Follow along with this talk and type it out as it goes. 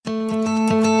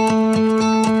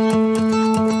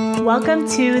Welcome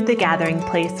to The Gathering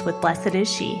Place with Blessed Is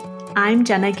She. I'm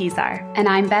Jenna Gizar. And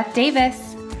I'm Beth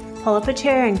Davis. Pull up a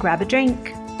chair and grab a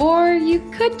drink. Or you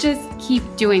could just keep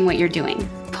doing what you're doing.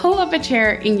 Pull up a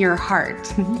chair in your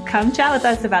heart. Come chat with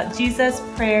us about Jesus,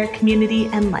 prayer, community,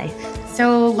 and life.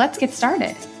 So let's get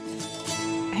started.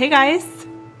 Hey, guys.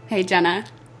 Hey, Jenna.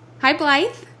 Hi,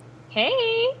 Blythe.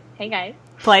 Hey. Hey, guys.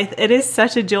 Blythe, it is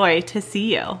such a joy to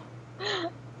see you.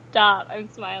 Stop. I'm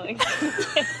smiling.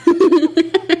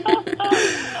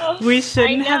 We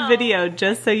shouldn't have video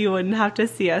just so you wouldn't have to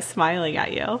see us smiling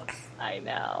at you. I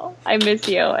know. I miss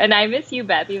you. And I miss you,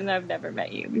 Beth, even though I've never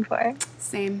met you before.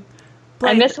 Same.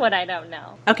 Blythe, I miss what I don't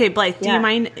know. Okay, Blythe, do you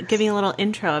mind giving a little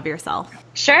intro of yourself?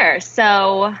 Sure.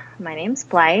 So my name's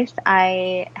Blythe.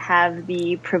 I have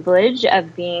the privilege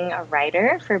of being a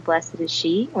writer for Blessed Is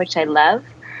She, which I love.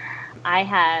 I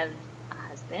have a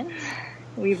husband.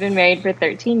 We've been married for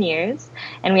 13 years,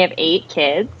 and we have 8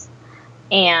 kids,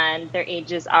 and their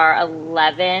ages are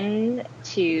 11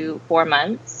 to 4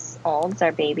 months old, is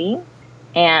our baby,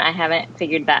 and I haven't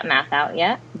figured that math out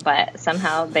yet, but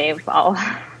somehow they've all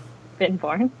been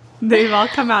born. They've all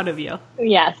come out of you.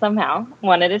 Yeah, somehow,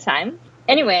 one at a time.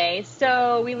 Anyway,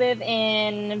 so we live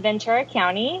in Ventura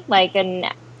County, like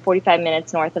 45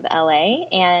 minutes north of LA,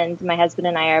 and my husband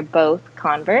and I are both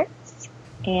converts,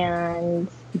 and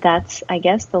that's, I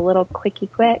guess, the little quickie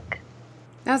quick.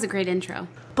 That was a great intro.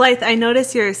 Blythe, I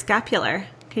noticed you're scapular.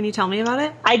 Can you tell me about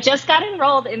it? I just got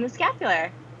enrolled in the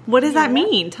scapular. What does that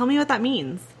mean? Tell me what that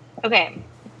means. Okay.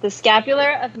 The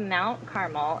scapular of Mount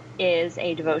Carmel is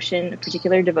a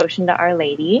particular devotion to Our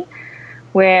Lady,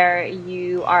 where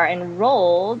you are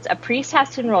enrolled. A priest has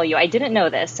to enroll you. I didn't know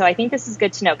this, so I think this is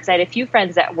good to know because I had a few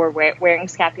friends that were wearing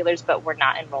scapulars but were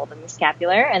not enrolled in the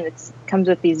scapular, and it comes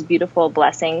with these beautiful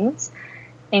blessings,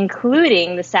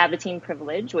 including the Sabbatine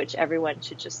privilege, which everyone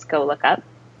should just go look up.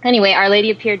 Anyway, Our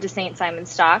Lady appeared to St. Simon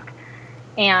Stock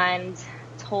and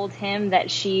told him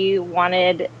that she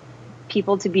wanted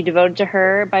people to be devoted to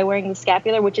her by wearing the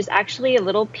scapular, which is actually a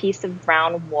little piece of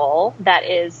brown wool that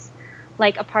is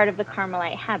like a part of the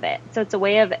Carmelite habit. So it's a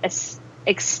way of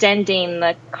extending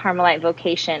the Carmelite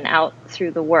vocation out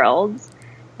through the world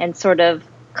and sort of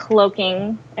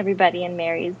cloaking everybody in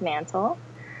Mary's mantle.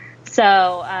 So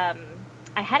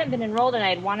I hadn't been enrolled, and I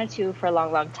had wanted to for a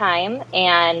long, long time.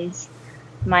 And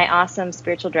my awesome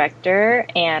spiritual director,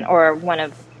 or one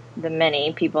of the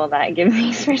many people that give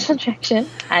me spiritual direction,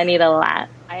 I need a lot.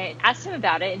 I asked him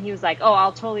about it, and he was like, "Oh,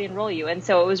 I'll totally enroll you." And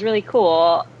so it was really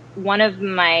cool. One of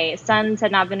my sons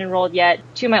had not been enrolled yet.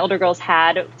 2 of my older girls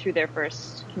had through their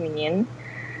first communion.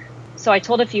 So I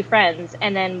told a few friends,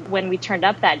 and then when we turned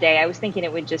up that day, I was thinking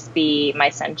it would just be my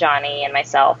son Johnny and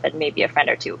myself and maybe a friend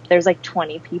or two. There's like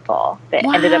 20 people that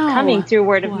ended up coming through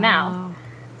word of mouth.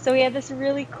 So we had this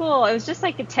really cool, it was just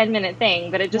like a 10-minute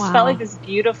thing, but it just felt like this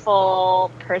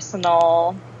beautiful,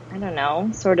 personal, I don't know,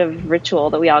 sort of ritual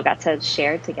that we all got to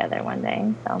share together one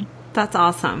day. So that's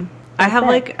awesome. I have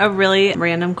like a really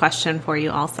random question for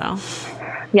you also.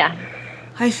 Yeah.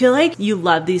 I feel like you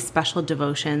love these special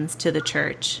devotions to the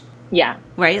church. Yeah.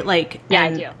 Right? Like, yeah,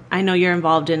 I do. I know you're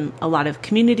involved in a lot of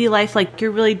community life. Like,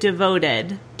 you're really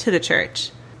devoted to the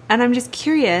church. And I'm just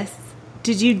curious,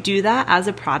 did you do that as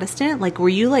a Protestant? Like, were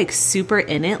you like super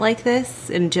in it like this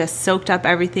and just soaked up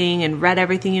everything and read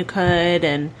everything you could?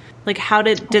 And like, how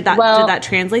did that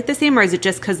translate the same? Or is it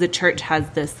just because the church has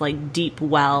this like deep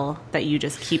well that you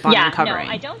just keep on uncovering?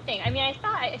 No, I don't think. I mean,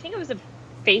 I think it was a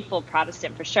faithful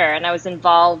Protestant for sure, and I was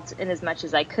involved in as much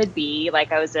as I could be.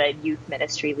 Like, I was a youth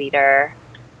ministry leader,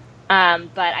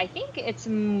 but I think it's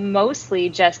mostly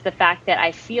just the fact that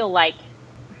I feel like,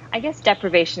 I guess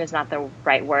deprivation is not the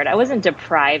right word. I wasn't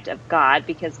deprived of God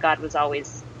because God was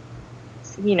always,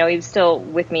 he was still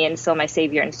with me and still my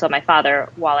Savior and still my Father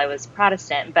while I was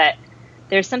Protestant. But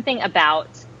there's something about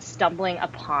stumbling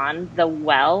upon the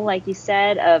well, like you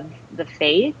said, of the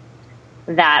faith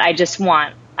that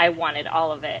I wanted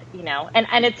all of it,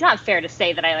 and it's not fair to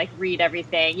say that I like read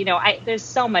everything, there's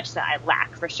so much that I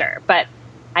lack for sure. But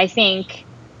I think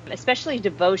especially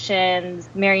devotions,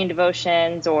 Marian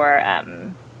devotions, or,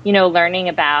 learning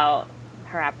about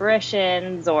her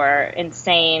apparitions or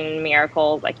insane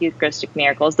miracles, like Eucharistic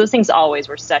miracles, those things always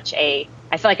were I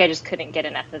feel like I just couldn't get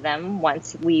enough of them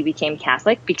once we became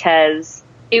Catholic, because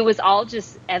it was all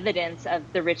just evidence of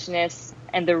the richness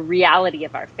and the reality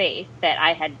of our faith that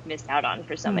I had missed out on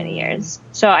for so many years.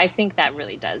 So I think that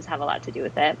really does have a lot to do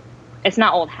with it. It's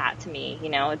not old hat to me,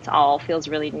 it's all feels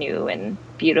really new and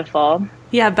beautiful.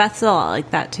 Yeah, Beth's a lot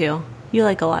like that too. You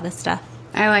like a lot of stuff.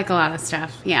 I like a lot of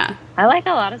stuff, yeah. I like a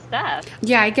lot of stuff.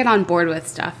 Yeah, I get on board with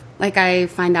stuff. Like, I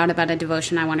find out about a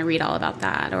devotion, I want to read all about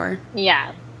that, or...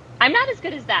 Yeah. I'm not as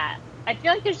good as that. I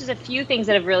feel like there's just a few things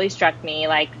that have really struck me.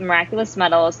 Like miraculous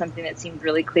medal is something that seemed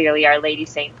really clearly Our Lady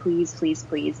saying, please, please,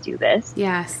 please do this.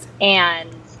 Yes.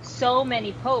 And so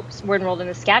many popes were enrolled in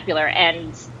the scapular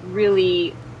and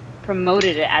really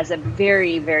promoted it as a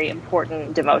very, very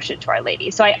important devotion to Our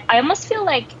Lady. So I almost feel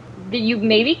like that you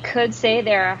maybe could say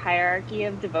there are a hierarchy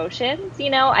of devotions. You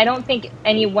know, I don't think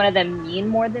any one of them mean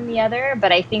more than the other,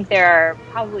 but I think there are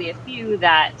probably a few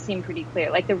that seem pretty clear,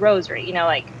 like the rosary, you know,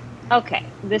 like, okay,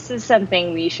 this is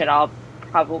something we should all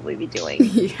probably be doing.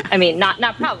 Yeah. I mean, not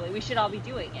probably, we should all be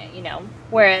doing it, you know,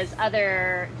 whereas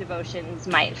other devotions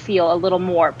might feel a little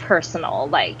more personal,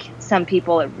 like some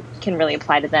people it can really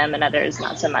apply to them and others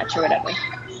not so much or whatever.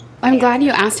 I'm glad you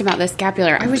asked about the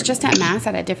scapular. I was just at Mass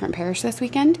at a different parish this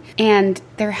weekend, and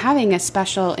they're having a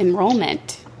special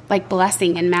enrollment, like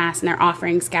blessing in Mass, and they're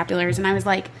offering scapulars. And I was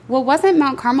like, well, wasn't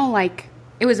Mount Carmel like,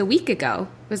 it was a week ago.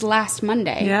 It was last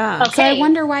Monday. Yeah. So I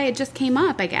wonder why it just came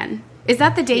up again. Is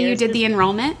that the day you did the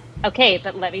enrollment? Okay,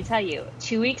 but let me tell you,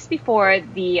 2 weeks before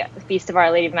the Feast of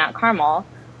Our Lady of Mount Carmel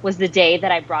was the day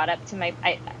that I brought up to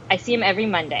I see him every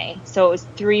Monday, so it was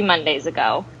 3 Mondays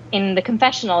ago, in the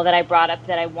confessional that I brought up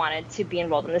that I wanted to be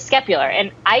enrolled in the scapular.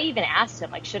 And I even asked him,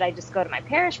 like, should I just go to my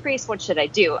parish priest? What should I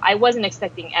do? I wasn't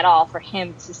expecting at all for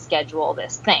him to schedule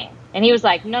this thing. And he was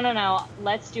like, no,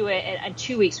 let's do it. In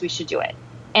 2 weeks, we should do it.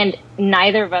 And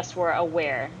neither of us were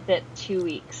aware that 2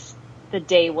 weeks, the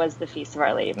day was the Feast of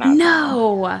Our Lady of Mount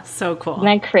Carmel. No. So cool. Isn't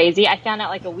that crazy? I found out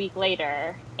like a week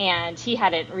later, and he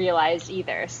hadn't realized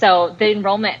either. So the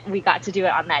enrollment, we got to do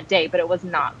it on that day, but it was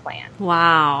not planned.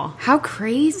 Wow. How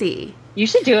crazy. You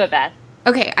should do it, Beth.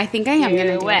 Okay, I think I am going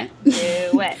to do it.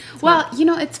 Do it. Well, you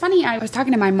know, it's funny. I was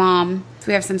talking to my mom.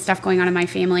 We have some stuff going on in my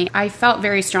family. I felt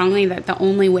very strongly that the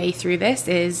only way through this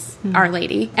is Our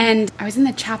Lady. And I was in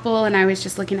the chapel, and I was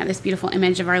just looking at this beautiful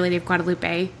image of Our Lady of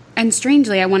Guadalupe. And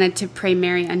strangely, I wanted to pray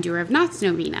Mary Undoer of Knots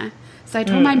novena. So I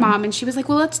told my mom, and she was like,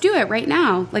 well, let's do it right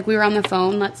now. Like, we were on the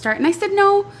phone, let's start. And I said,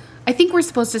 no, I think we're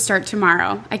supposed to start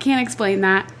tomorrow. I can't explain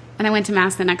that. And I went to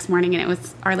Mass the next morning, and it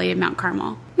was Our Lady of Mount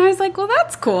Carmel. And I was like, well,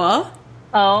 that's cool.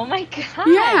 Oh, my gosh.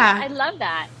 Yeah. I love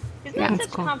that. Isn't Yeah, that that's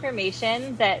such cool.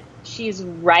 confirmation that she's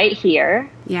right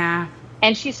here? Yeah.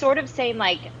 And she's sort of saying,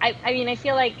 like, I mean, I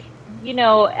feel like, you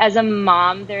know, as a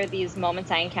mom, there are these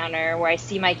moments I encounter where I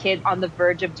see my kids on the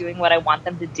verge of doing what I want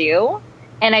them to do.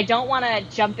 And I don't want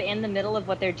to jump in the middle of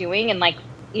what they're doing and, like,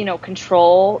 you know,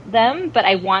 control them. But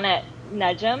I want to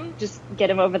nudge them, just get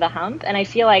them over the hump. And I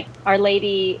feel like Our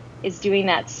Lady is doing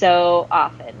that so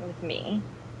often with me.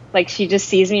 Like, she just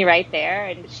sees me right there,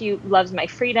 and she loves my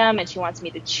freedom, and she wants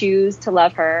me to choose to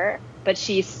love her. But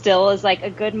she still is like a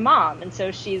good mom. And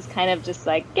so she's kind of just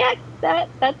like, yeah,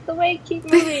 that's the way, keep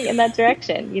moving in that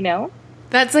direction, you know?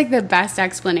 That's like the best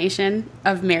explanation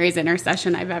of Mary's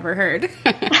intercession I've ever heard.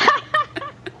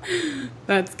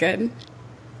 That's good.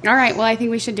 All right, well, I think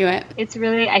we should do it. It's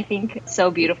really, I think, so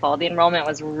beautiful. The enrollment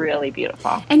was really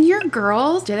beautiful. And your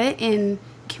girls did it in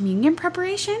communion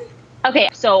preparation? Okay,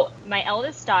 so my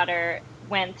eldest daughter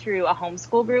went through a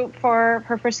homeschool group for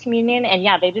her first communion, and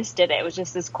yeah, they just did it. It was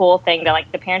just this cool thing that,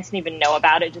 like, the parents didn't even know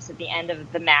about it. Just at the end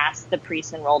of the Mass, the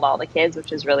priest enrolled all the kids, which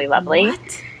was really lovely.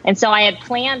 What? And so I had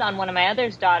planned on one of my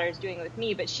other daughters doing it with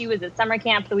me, but she was at summer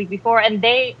camp the week before, and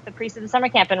the priest at the summer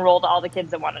camp enrolled all the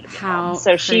kids that wanted to be home.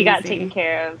 So she got taken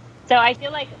care of. So I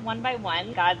feel like one by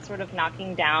one, God's sort of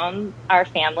knocking down our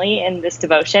family in this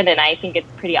devotion, and I think it's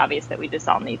pretty obvious that we just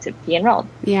all need to be enrolled.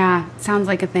 Yeah, sounds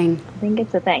like a thing. I think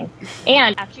it's a thing.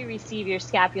 And after you receive your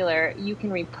scapular, you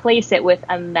can replace it with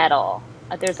a medal.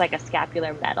 There's like a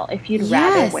scapular medal if you'd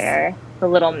rather wear the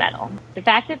little medal. The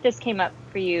fact that this came up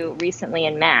for you recently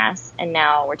in Mass, and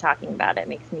now we're talking about it,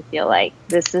 makes me feel like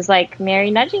this is like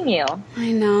Mary nudging you.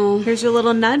 I know. Here's your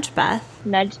little nudge, Beth.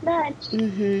 Nudge, nudge.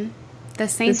 Mm-hmm. The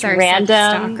saints This are random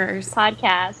such stalkers.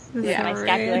 podcast with Yeah. my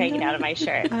scapular hanging out of my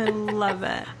shirt. I love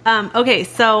it. Okay,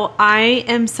 so I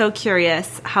am so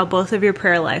curious how both of your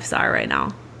prayer lives are right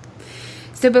now.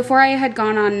 So before I had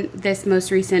gone on this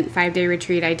most recent 5-day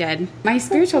retreat I did, my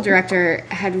spiritual director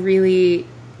had really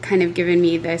kind of given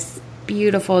me this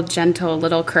beautiful, gentle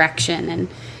little correction and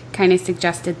kind of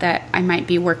suggested that I might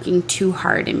be working too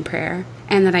hard in prayer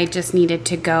and that I just needed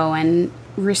to go and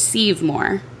receive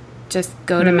more. Just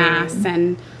go to Mass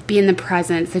and be in the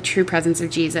presence, the true presence of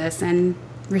Jesus, and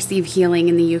receive healing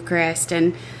in the Eucharist.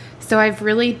 And so I've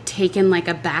really taken like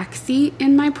a back seat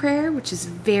in my prayer, which is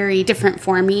very different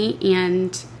for me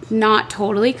and not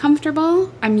totally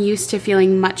comfortable. I'm used to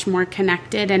feeling much more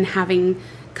connected and having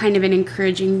kind of an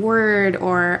encouraging word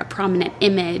or a prominent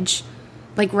image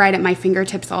like right at my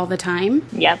fingertips all the time.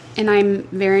 Yep. And I'm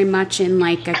very much in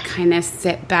like a kind of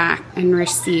sit back and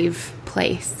receive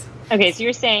place. Okay, so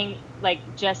you're saying like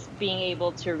just being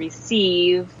able to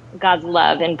receive God's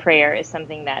love in prayer is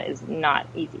something that is not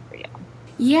easy for you.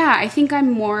 Yeah, I think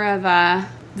I'm more of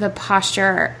the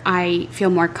posture I feel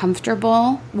more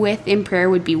comfortable with in prayer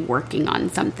would be working on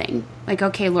something. Like,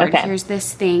 okay, Lord, here's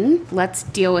this thing. Let's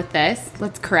deal with this.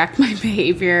 Let's correct my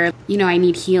behavior. I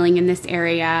need healing in this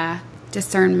area,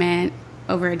 discernment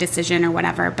over a decision or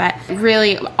whatever. But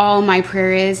really, all my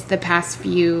prayer is the past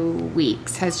few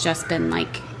weeks has just been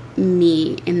like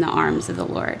me in the arms of the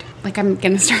Lord. Like, I'm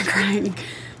going to start crying.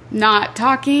 Not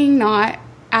talking, not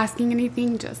asking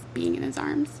anything, just being in his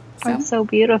arms. That's so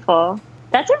beautiful.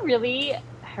 That's a really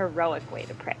heroic way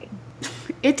to pray.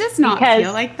 It does not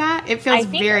feel like that. It feels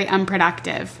very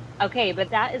unproductive. Okay,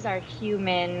 but that is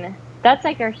that's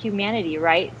like our humanity,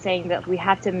 right? Saying that we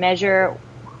have to measure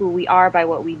who we are by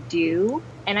what we do.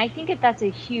 And I think that's a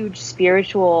huge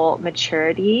spiritual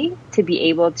maturity to be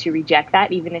able to reject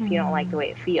that, even if you don't like the way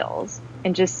it feels.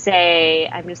 And just say,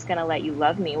 I'm just going to let you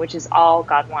love me, which is all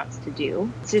God wants to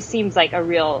do. It just seems like a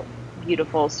real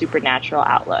beautiful supernatural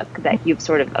outlook that you've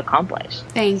sort of accomplished.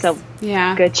 Thanks. So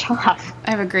yeah, good job. I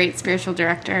have a great spiritual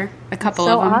director, a couple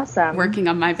so of them awesome. Working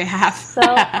on my behalf. So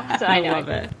awesome. I love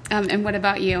it. And what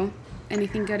about you?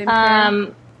 Anything good in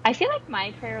prayer? I feel like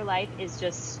my prayer life is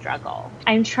just struggle.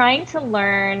 I'm trying to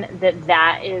learn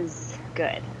that is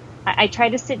good. I try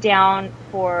to sit down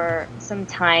for some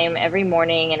time every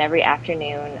morning and every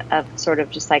afternoon of sort of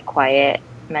just like quiet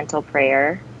mental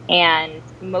prayer. And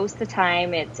most of the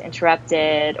time it's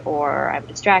interrupted or I'm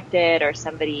distracted or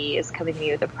somebody is coming to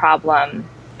me with a problem.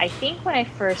 I think when I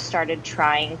first started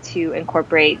trying to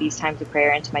incorporate these times of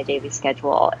prayer into my daily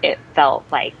schedule, it felt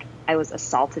like I was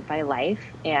assaulted by life.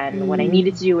 And what I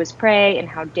needed to do was pray, and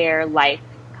how dare life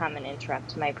come and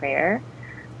interrupt my prayer.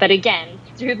 But again,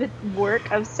 through the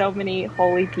work of so many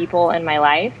holy people in my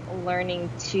life, learning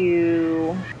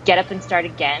to get up and start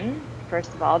again,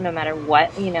 first of all, no matter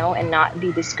what, and not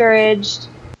be discouraged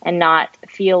and not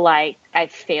feel like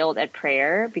I've failed at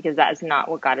prayer, because that is not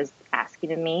what God is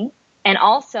asking of me. And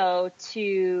also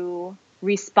to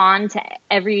respond to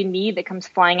every need that comes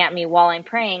flying at me while I'm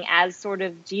praying as sort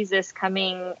of Jesus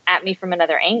coming at me from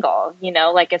another angle.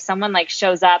 Like if someone like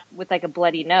shows up with like a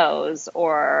bloody nose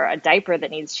or a diaper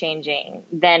that needs changing,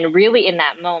 then really in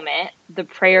that moment, the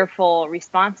prayerful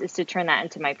response is to turn that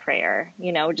into my prayer,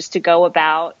 just to go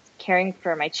about caring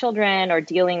for my children or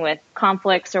dealing with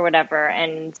conflicts or whatever,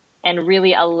 and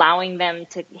really allowing them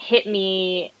to hit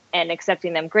me and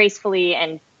accepting them gracefully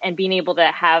and being able to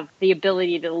have the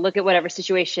ability to look at whatever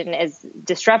situation is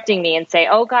disrupting me and say,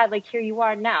 oh God, like here you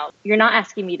are now. You're not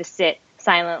asking me to sit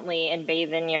silently and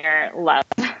bathe in your love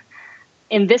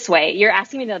in this way. You're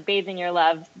asking me to bathe in your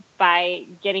love by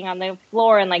getting on the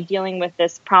floor and like dealing with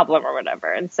this problem or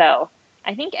whatever. And so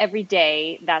I think every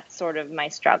day that's sort of my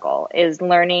struggle, is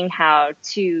learning how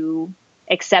to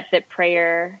accept that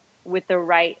prayer with the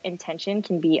right intention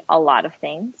can be a lot of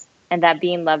things. And that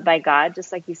being loved by God,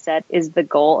 just like you said, is the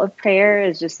goal of prayer,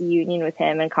 is just union with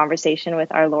him and conversation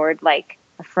with our Lord, like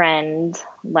a friend,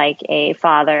 like a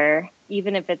father,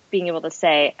 even if it's being able to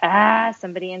say,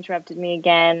 somebody interrupted me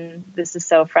again. This is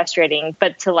so frustrating.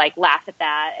 But to like laugh at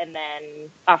that and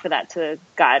then offer that to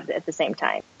God at the same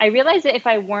time. I realized that if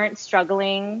I weren't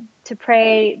struggling to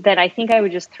pray, then I think I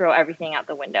would just throw everything out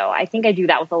the window. I think I do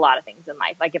that with a lot of things in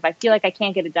life. Like if I feel like I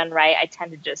can't get it done right, I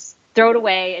tend to just throw it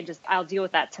away and I'll deal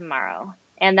with that tomorrow.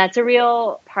 And that's a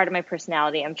real part of my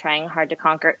personality I'm trying hard to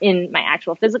conquer in my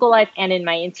actual physical life and in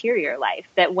my interior life.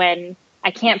 That when I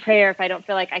can't pray, or if I don't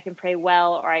feel like I can pray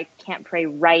well, or I can't pray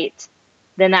right,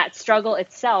 then that struggle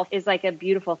itself is like a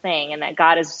beautiful thing. And that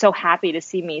God is so happy to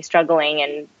see me struggling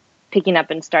and picking up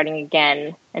and starting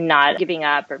again and not giving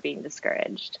up or being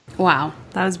discouraged. Wow.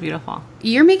 That was beautiful.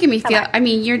 You're making me feel,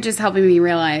 you're just helping me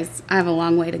realize I have a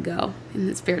long way to go in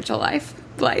the spiritual life.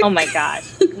 Oh my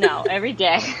gosh. No, every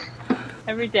day.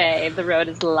 Every day, the road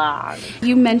is long.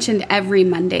 You mentioned every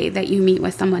Monday that you meet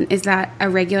with someone. Is that a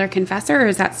regular confessor, or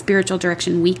is that spiritual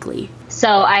direction weekly? So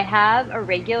I have a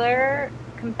regular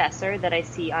confessor that I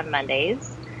see on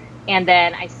Mondays. And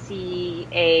then I see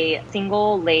a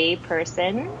single lay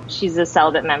person. She's a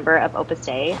celibate member of Opus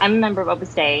Dei. I'm a member of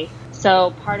Opus Dei.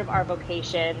 So part of our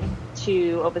vocation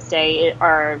to Opus Dei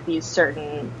are these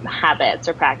certain habits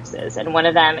or practices. And one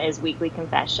of them is weekly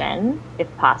confession,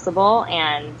 if possible,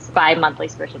 and bi-monthly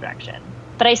spiritual direction.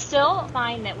 But I still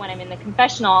find that when I'm in the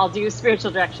confessional, I'll do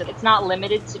spiritual direction. It's not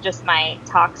limited to just my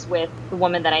talks with the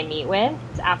woman that I meet with.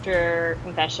 After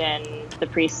confession, the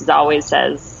priest always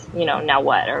says, now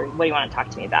what? Or what do you want to talk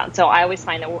to me about? So I always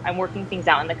find that I'm working things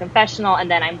out in the confessional, and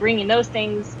then I'm bringing those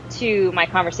things to my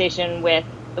conversation with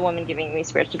the woman giving me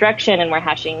spiritual direction, and we're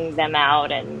hashing them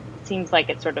out, and it seems like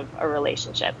it's sort of a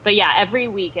relationship. But yeah, every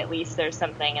week at least there's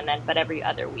something, but every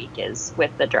other week is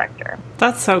with the director.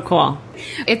 That's so cool.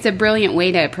 It's a brilliant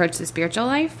way to approach the spiritual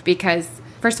life because,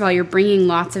 first of all, you're bringing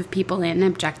lots of people in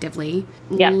objectively,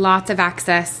 lots of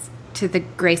access to the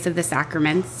grace of the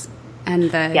sacraments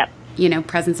and the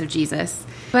presence of Jesus,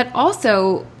 but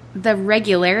also the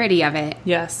regularity of it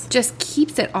just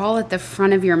keeps it all at the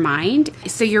front of your mind.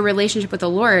 So your relationship with the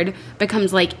Lord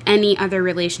becomes like any other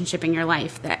relationship in your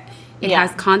life, that it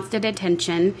has constant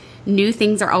attention. New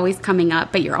things are always coming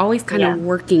up, but you're always kind of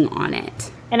working on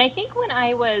it. And I think when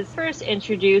I was first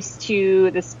introduced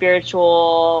to the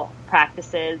spiritual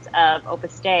practices of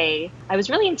Opus Dei, I was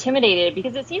really intimidated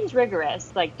because it seems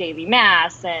rigorous, like daily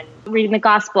mass and reading the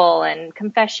gospel and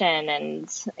confession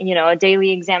and, a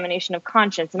daily examination of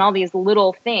conscience and all these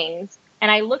little things.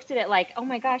 And I looked at it like, oh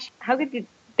my gosh, how could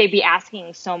they be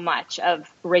asking so much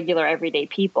of regular everyday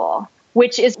people?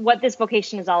 Which is what this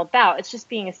vocation is all about. It's just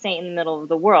being a saint in the middle of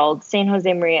the world. Saint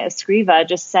Jose Maria Escriva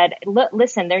just said,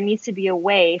 listen, there needs to be a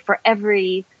way for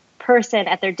every person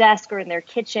at their desk or in their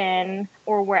kitchen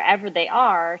or wherever they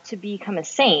are to become a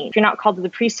saint. If you're not called to the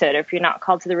priesthood or if you're not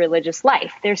called to the religious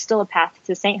life, there's still a path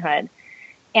to sainthood.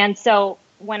 And so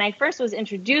when I first was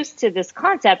introduced to this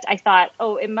concept, I thought,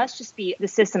 oh, it must just be the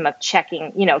system of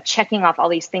checking off all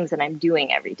these things that I'm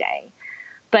doing every day.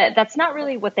 But that's not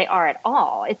really what they are at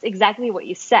all. It's exactly what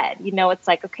you said. It's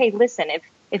like, okay, listen,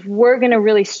 if we're going to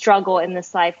really struggle in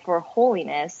this life for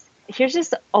holiness, here's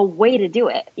just a way to do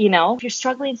it. If you're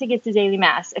struggling to get to daily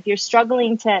mass, if you're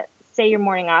struggling to say your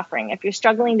morning offering, if you're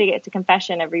struggling to get to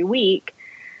confession every week,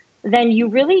 then you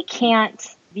really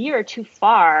can't veer too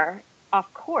far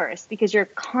off course because you're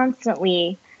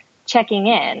constantly checking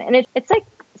in. And it's like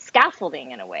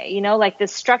scaffolding in a way, like the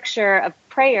structure of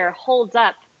prayer holds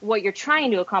up what you're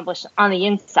trying to accomplish on the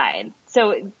inside.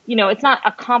 So, it's not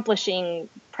accomplishing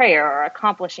prayer or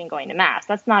accomplishing going to mass.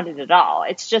 That's not it at all.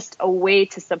 It's just a way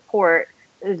to support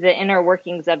the inner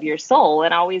workings of your soul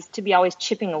and always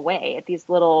chipping away at these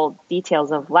little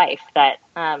details of life that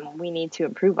we need to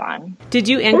improve on. Did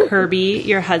you and Kirby,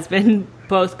 your husband,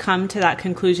 both come to that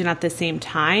conclusion at the same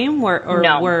time? Or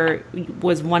No.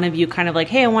 Was one of you kind of like,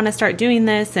 hey, I want to start doing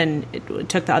this, and it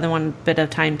took the other one a bit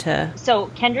of time to... So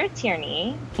Kendra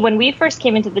Tierney, when we first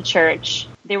came into the church,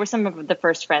 they were some of the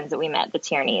first friends that we met, the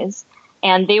Tierneys.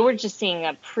 And they were just seeing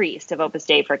a priest of Opus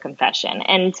Dei for confession.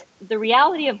 And the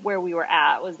reality of where we were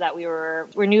at was that we're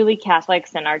newly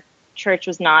Catholics, and our church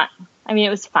was not, it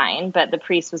was fine, but the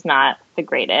priest was not the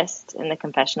greatest in the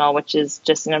confessional, which is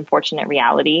just an unfortunate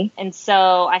reality. And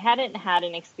so I hadn't had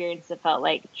an experience that felt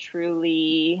like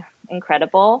truly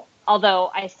incredible. Although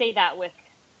I say that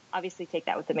obviously take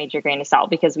that with a major grain of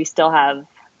salt, because we still have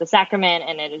the sacrament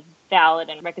and it is valid,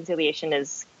 and reconciliation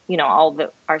is, all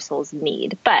that our souls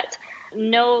need. But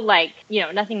no,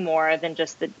 nothing more than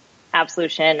just the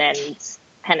absolution and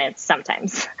penance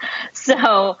sometimes.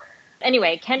 So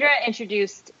anyway, Kendra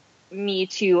introduced me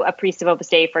to a priest of Opus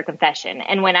Dei for confession.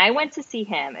 And when I went to see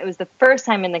him, it was the first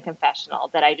time in the confessional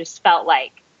that I just felt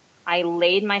like I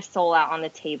laid my soul out on the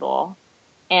table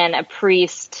and a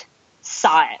priest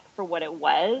saw it for what it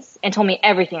was and told me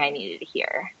everything I needed to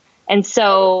hear. And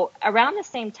so around the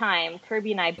same time,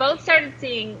 Kirby and I both started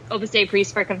seeing Opus Dei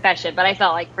priests for confession, but I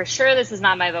felt like for sure this is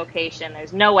not my vocation.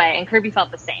 There's no way. And Kirby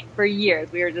felt the same. For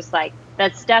years, we were just like,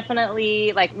 that's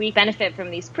definitely, we benefit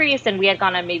from these priests. And we had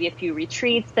gone on maybe a few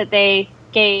retreats that they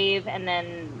gave. And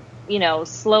then,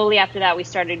 slowly after that, we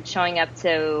started showing up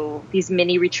to these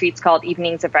mini retreats called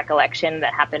Evenings of Recollection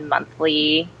that happen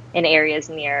monthly in areas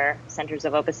near centers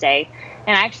of Opus Dei.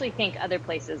 And I actually think other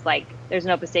places, there's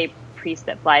an Opus Dei priest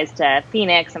that flies to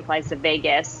Phoenix and flies to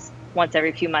Vegas once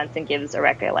every few months and gives a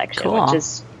recollection, cool.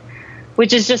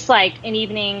 which is just like an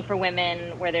evening for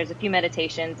women where there's a few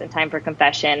meditations and time for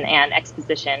confession and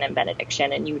exposition and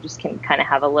benediction, and you just can kind of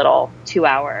have a little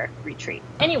 2-hour retreat.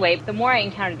 Anyway, the more I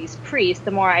encounter these priests, the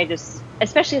more I just,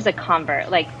 especially as a convert,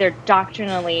 they're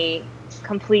doctrinally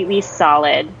completely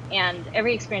solid, and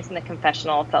every experience in the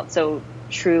confessional felt so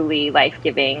truly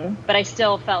life-giving, but I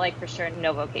still felt like for sure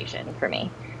no vocation for me.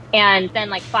 And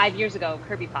then 5 years ago,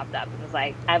 Kirby popped up and was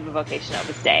like, I have a vocation at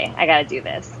Opus Dei. I got to do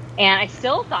this. And I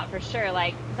still thought for sure,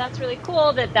 that's really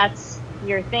cool that that's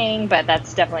your thing, but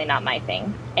that's definitely not my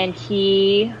thing. And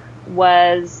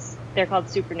they're called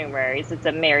supernumeraries. It's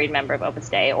a married member of Opus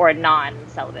Dei or a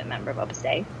non-celibate member of Opus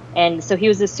Dei. And so he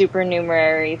was a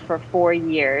supernumerary for 4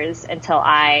 years until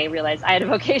I realized I had a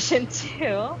vocation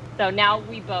too. So now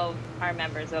we both are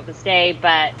members of Opus Dei.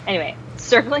 But anyway,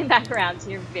 circling back around to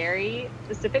your very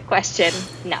specific question,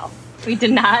 no, we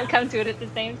did not come to it at the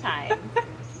same time.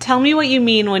 Tell me what you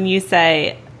mean when you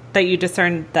say that you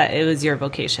discerned that it was your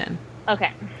vocation.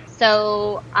 Okay.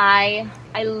 So I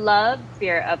love the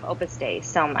spirit of Opus Dei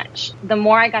so much. The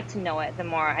more I got to know it, the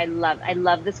more I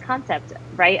love this concept,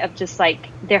 right? Of just like,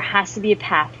 there has to be a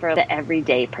path for the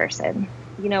everyday person.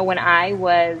 You know, when I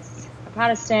was a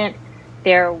Protestant,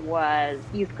 there was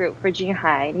youth group for junior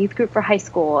high and youth group for high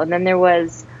school. And then there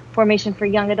was formation for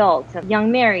young adults and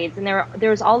young marrieds. And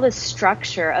there was all this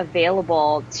structure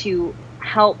available to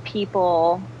help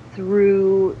people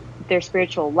through their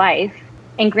spiritual life.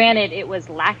 And granted, it was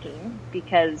lacking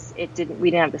because we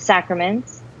didn't have the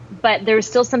sacraments, but there was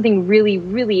still something really,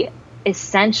 really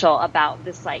essential about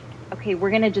this, like, okay, we're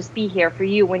going to just be here for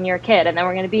you when you're a kid, and then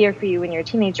we're going to be here for you when you're a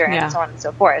teenager, and so on and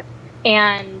so forth.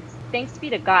 And thanks be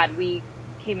to God, we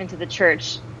came into the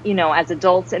church, you know, as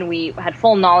adults, and we had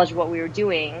full knowledge of what we were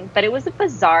doing, but it was a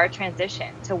bizarre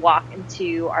transition to walk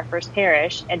into our first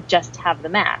parish and just have the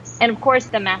Mass. And of course,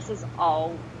 the Mass is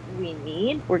all we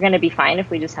need. We're going to be fine if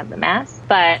we just have the Mass.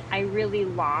 But I really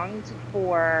longed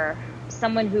for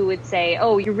someone who would say,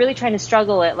 oh, you're really trying to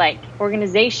struggle at like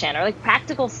organization or like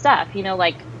practical stuff, you know,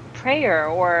 like prayer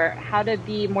or how to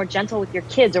be more gentle with your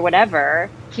kids or whatever.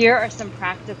 Here are some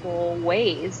practical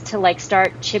ways to like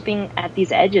start chipping at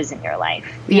these edges in your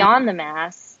life beyond the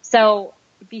Mass. So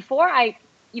before I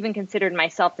even considered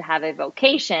myself to have a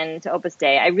vocation to Opus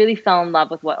Dei, I really fell in love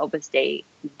with what Opus Dei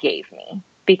gave me,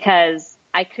 because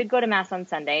I could go to Mass on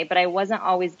Sunday, but I wasn't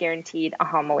always guaranteed a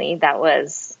homily that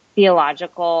was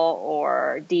theological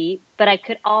or deep. But I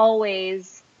could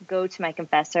always go to my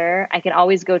confessor. I could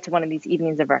always go to one of these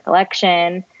evenings of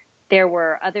recollection. There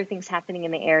were other things happening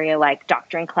in the area, like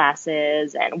doctrine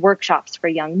classes and workshops for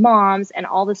young moms and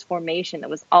all this formation that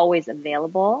was always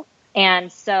available. And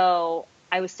so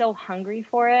I was so hungry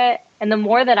for it. And the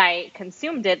more that I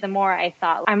consumed it, the more I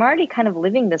thought, I'm already kind of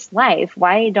living this life.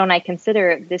 Why don't I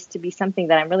consider this to be something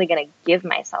that I'm really going to give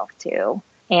myself to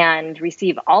and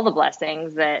receive all the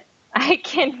blessings that I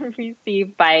can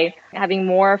receive by having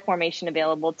more formation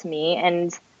available to me?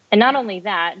 And not only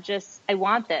that, just I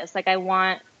want this. Like I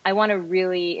want to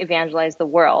really evangelize the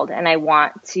world, and I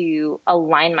want to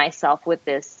align myself with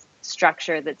this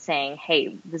structure that's saying,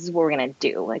 hey, this is what we're going to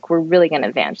do. Like, we're really going to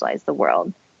evangelize the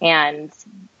world. And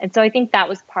so I think that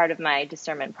was part of my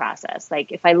discernment process.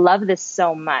 Like, if I love this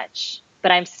so much,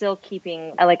 but I'm still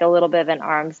keeping like a little bit of an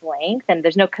arm's length and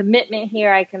there's no commitment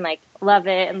here, I can like love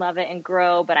it and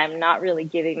grow, but I'm not really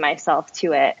giving myself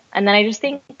to it. And then I just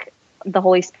think the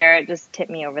Holy Spirit just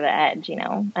tipped me over the edge, you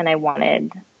know, and I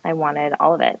wanted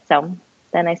all of it. So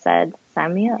then I said,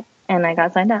 sign me up, and I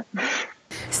got signed up.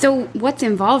 So what's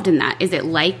involved in that? Is it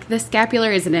like the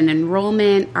scapular? Is it an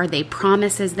enrollment? Are they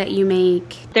promises that you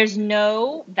make? There's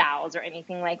no vows or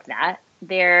anything like that.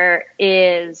 There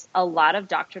is a lot of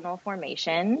doctrinal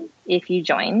formation if you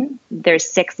join. There's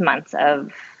 6 months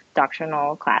of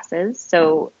doctrinal classes.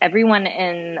 So everyone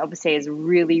in Opus Dei is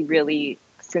really, really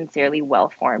sincerely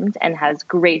well-formed and has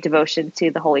great devotion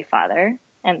to the Holy Father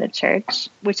and the church,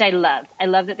 which I loved. I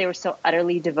love that they were so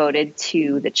utterly devoted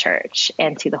to the church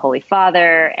and to the Holy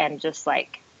Father, and just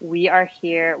like, we are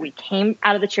here, we came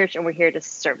out of the church and we're here to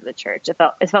serve the church. It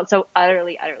felt so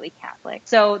utterly Catholic.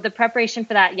 So the preparation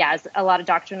for that, is a lot of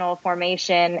doctrinal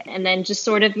formation, and then just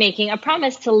sort of making a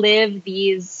promise to live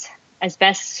these as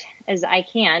best as I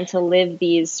can, to live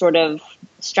these sort of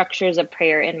structures of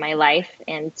prayer in my life,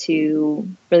 and to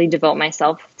really devote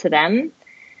myself to them,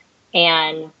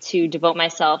 and to devote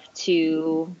myself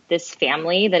to this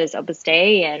family that is Opus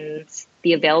Dei, and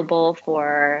be available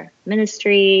for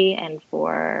ministry and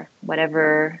for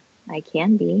whatever I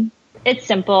can be. It's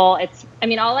simple.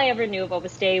 All I ever knew of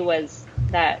Opus Dei was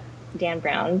that Dan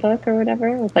Brown book or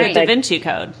whatever. With like Da Vinci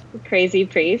Code. Crazy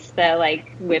priest that like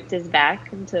whipped his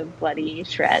back into bloody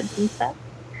shreds and stuff.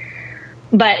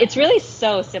 But it's really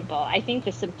so simple. I think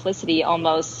the simplicity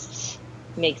almost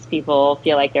makes people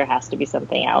feel like there has to be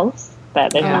something else,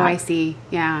 but there's not. I see.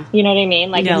 Yeah. You know what I mean?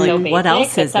 Like, it's so basic. What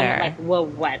else is there? Like, well,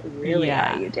 what really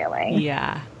are you doing?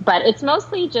 Yeah. But it's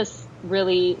mostly just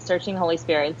really searching the Holy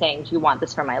Spirit and saying, do you want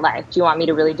this for my life? Do you want me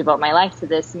to really devote my life to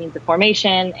this means of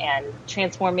formation and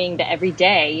transforming the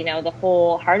everyday? You know, the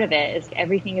whole heart of it is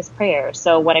everything is prayer.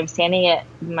 So when I'm standing at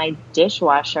my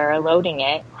dishwasher loading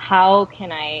it, how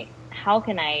can I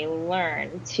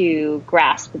learn to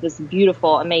grasp this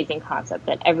beautiful, amazing concept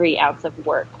that every ounce of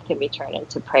work can be turned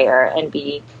into prayer and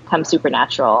become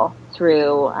supernatural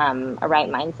through a right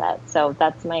mindset? So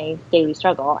that's my daily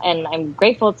struggle. And I'm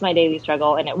grateful it's my daily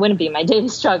struggle, and it wouldn't be my daily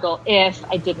struggle if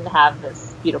I didn't have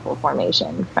this beautiful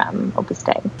formation from Opus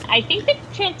Dei. I think the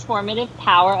transformative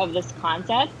power of this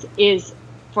concept is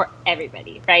for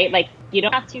everybody, right? Like, you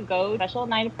don't have to go special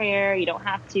night of prayer. You don't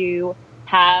have to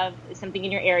have something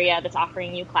in your area that's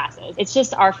offering you classes. It's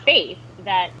just our faith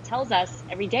that tells us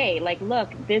every day, like, look,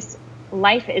 this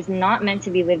life is not meant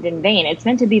to be lived in vain. It's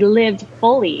meant to be lived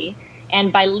fully.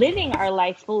 And by living our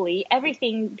life fully,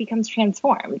 everything becomes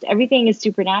transformed. Everything is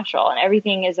supernatural, and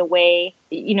everything is a way,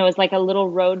 is like a little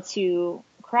road to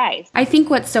Christ. I think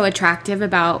what's so attractive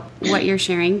about what you're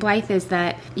sharing, Blythe, is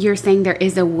that you're saying there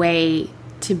is a way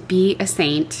to be a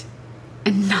saint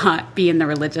and not be in the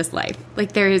religious life.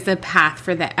 Like, there is a path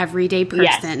for the everyday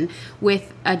person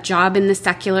with a job in the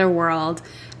secular world,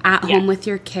 at home with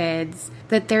your kids,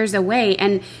 that there's a way.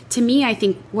 And to me, I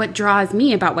think what draws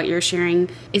me about what you're sharing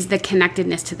is the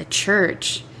connectedness to the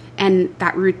church and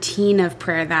that routine of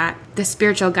prayer, that the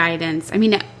spiritual guidance. I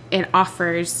mean, it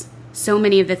offers so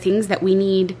many of the things that we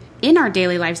need in our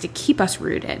daily lives to keep us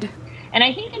rooted. And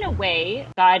I think in a way,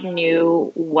 God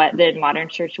knew what the modern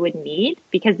church would need,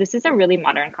 because this is a really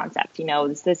modern concept.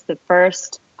 This is the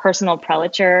first personal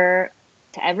prelature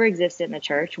to ever exist in the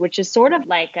church, which is sort of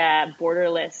like a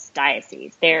borderless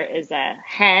diocese. There is a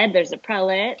head, there's a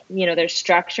prelate, there's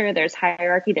structure, there's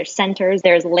hierarchy, there's centers,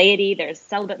 there's laity, there's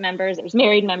celibate members, there's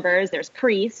married members, there's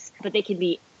priests, but they can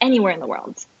be anywhere in the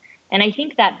world. And I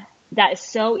think that is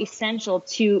so essential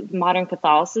to modern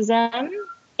Catholicism.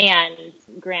 And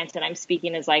granted, I'm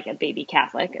speaking as like a baby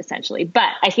Catholic, essentially. But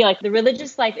I feel like the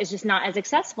religious life is just not as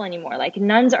accessible anymore. Like,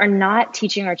 nuns are not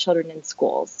teaching our children in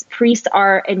schools. Priests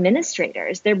are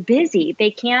administrators. They're busy. They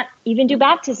can't even do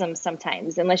baptisms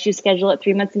sometimes unless you schedule it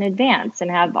 3 months in advance and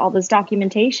have all this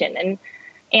documentation.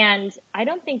 And I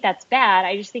don't think that's bad.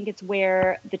 I just think it's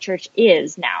where the church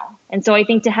is now. And so I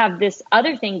think to have this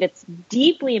other thing that's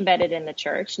deeply embedded in the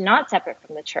church, not separate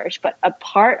from the church, but a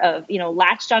part of,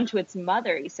 latched onto its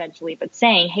mother, essentially, but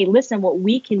saying, hey, listen, what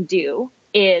we can do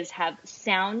is have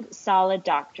sound, solid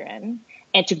doctrine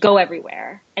and to go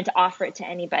everywhere and to offer it to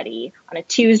anybody on a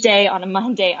Tuesday, on a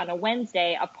Monday, on a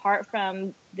Wednesday, apart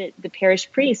from the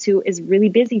parish priest who is really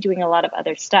busy doing a lot of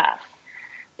other stuff.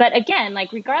 But again,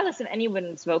 like, regardless of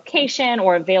anyone's vocation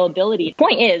or availability, the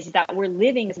point is that we're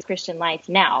living this Christian life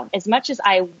now. As much as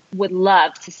I would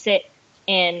love to sit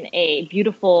in a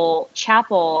beautiful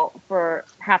chapel for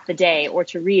half the day or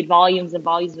to read volumes and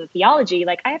volumes of theology,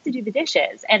 like, I have to do the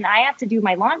dishes and I have to do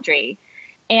my laundry.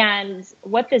 And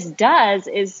what this does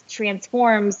is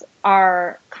transforms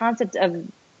our concept of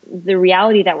the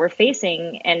reality that we're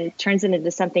facing and turns it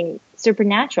into something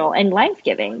supernatural and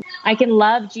life-giving. I can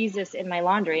love Jesus in my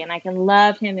laundry and I can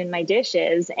love him in my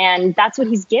dishes, and that's what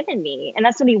he's given me and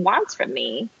that's what he wants from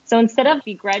me. So instead of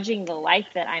begrudging the life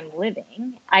that I'm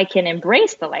living, I can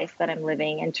embrace the life that I'm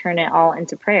living and turn it all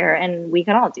into prayer, and we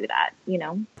can all do that,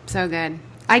 So good.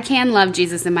 I can love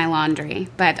Jesus in my laundry,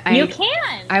 but you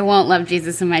can. I won't love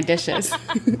Jesus in my dishes.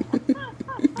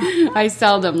 I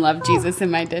seldom love Jesus in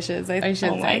my dishes, I should say.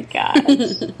 Oh my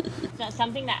gosh.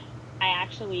 Something that I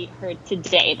actually heard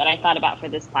today that I thought about for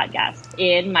this podcast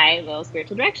in my little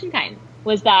spiritual direction time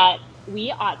was that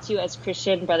we ought to, as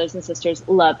Christian brothers and sisters,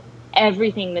 love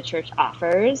everything the church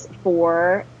offers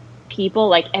for people,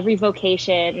 like every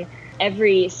vocation,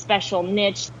 every special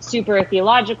niche, super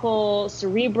theological,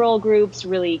 cerebral groups,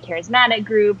 really charismatic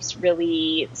groups,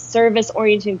 really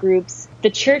service-oriented groups.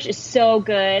 The church is so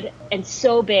good and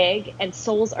so big, and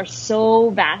souls are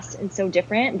so vast and so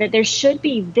different that there should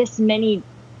be this many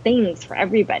things for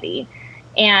everybody.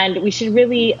 And we should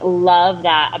really love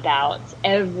that about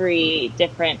every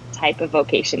different type of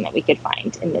vocation that we could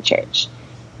find in the church.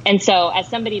 And so as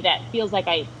somebody that feels like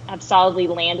I have solidly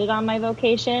landed on my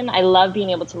vocation, I love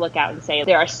being able to look out and say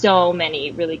there are so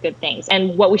many really good things.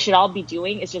 And what we should all be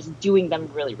doing is just doing them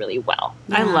really, really well.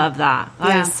 Yeah. I love that.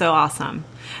 That is so awesome.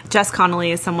 Jess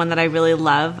Connolly is someone that I really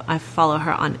love. I follow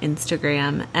her on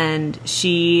Instagram, and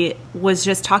she was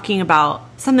just talking about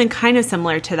something kind of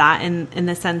similar to that in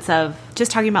the sense of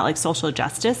just talking about like social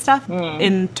justice stuff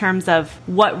in terms of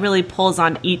what really pulls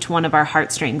on each one of our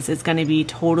heartstrings is going to be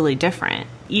totally different.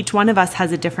 Each one of us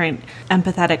has a different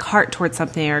empathetic heart towards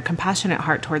something or a compassionate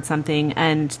heart towards something,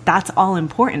 and that's all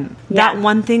important. Yeah. That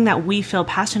one thing that we feel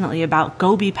passionately about,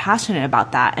 go be passionate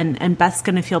about that, and Beth's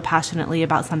going to feel passionately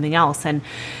about something else.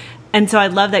 And so I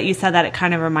love that you said that. It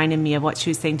kind of reminded me of what she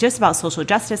was saying just about social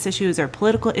justice issues or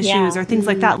political issues or things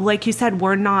like that. Like you said,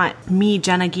 we're not, me,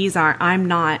 Jenna Guizar, I'm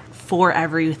not for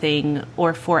everything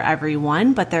or for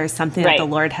everyone, but there's something that the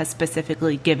Lord has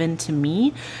specifically given to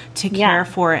me to care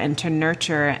for and to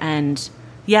nurture. And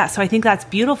so I think that's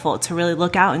beautiful to really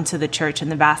look out into the church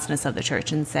and the vastness of the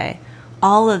church and say,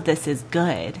 all of this is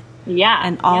good. Yeah.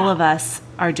 And all of us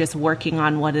are just working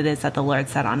on what it is that the Lord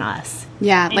set on us.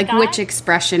 Yeah, And like God- which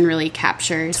expression really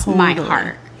captures my Totally.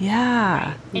 heart.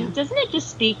 Yeah. And doesn't it just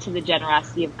speak to the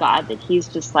generosity of God that he's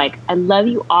just like, I love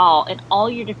you all in all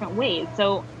your different ways.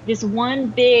 So this one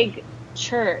big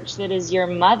church that is your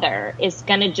mother is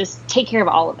going to just take care of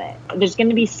all of it. There's going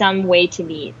to be some way to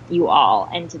meet you all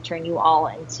and to turn you all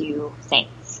into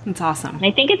saints. It's awesome. And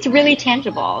I think it's really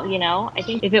tangible, you know? I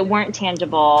think if it weren't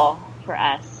tangible for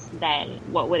us, then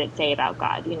what would it say about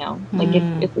God, you know? Like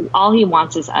if all he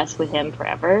wants is us with him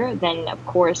forever, then of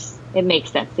course it makes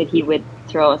sense that he would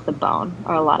throw us a bone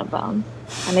or a lot of bones.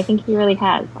 And I think he really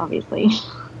has, obviously.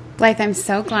 Blythe, I'm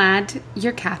so glad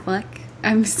you're Catholic.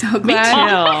 I'm so Me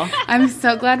glad. too. I'm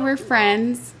so glad we're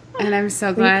friends. And I'm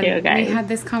so glad too, guys. we had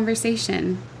this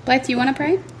conversation. Blythe, do you want to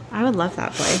pray? I would love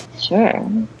that, Blake. Sure.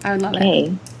 I would love it. Okay.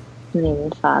 In the name of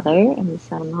the Father, and the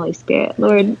Son, and the Holy Spirit.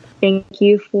 Lord, thank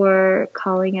you for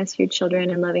calling us your children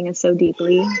and loving us so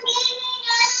deeply.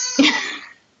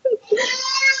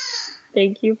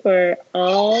 Thank you for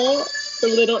all the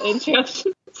little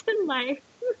interruptions in life.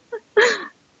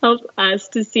 Help us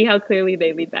to see how clearly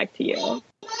they lead back to you.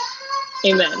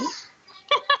 Amen.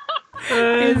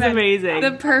 It's amazing.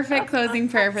 The perfect closing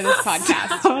prayer for this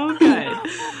podcast. So good.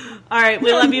 All right.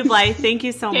 We love you, Blythe. Thank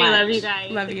you so much. I love you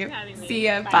guys. Love Thanks you. for having me. See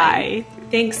ya. Bye.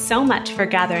 Thanks so much for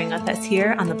gathering with us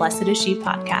here on the Blessed Is She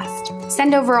podcast.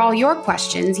 Send over all your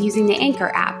questions using the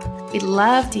Anchor app. We'd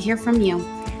love to hear from you.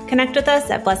 Connect with us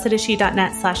at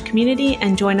blessedisshe.net/community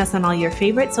and join us on all your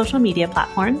favorite social media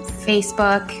platforms.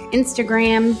 Facebook,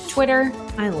 Instagram, Twitter.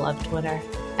 I love Twitter.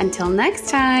 Until next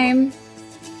time.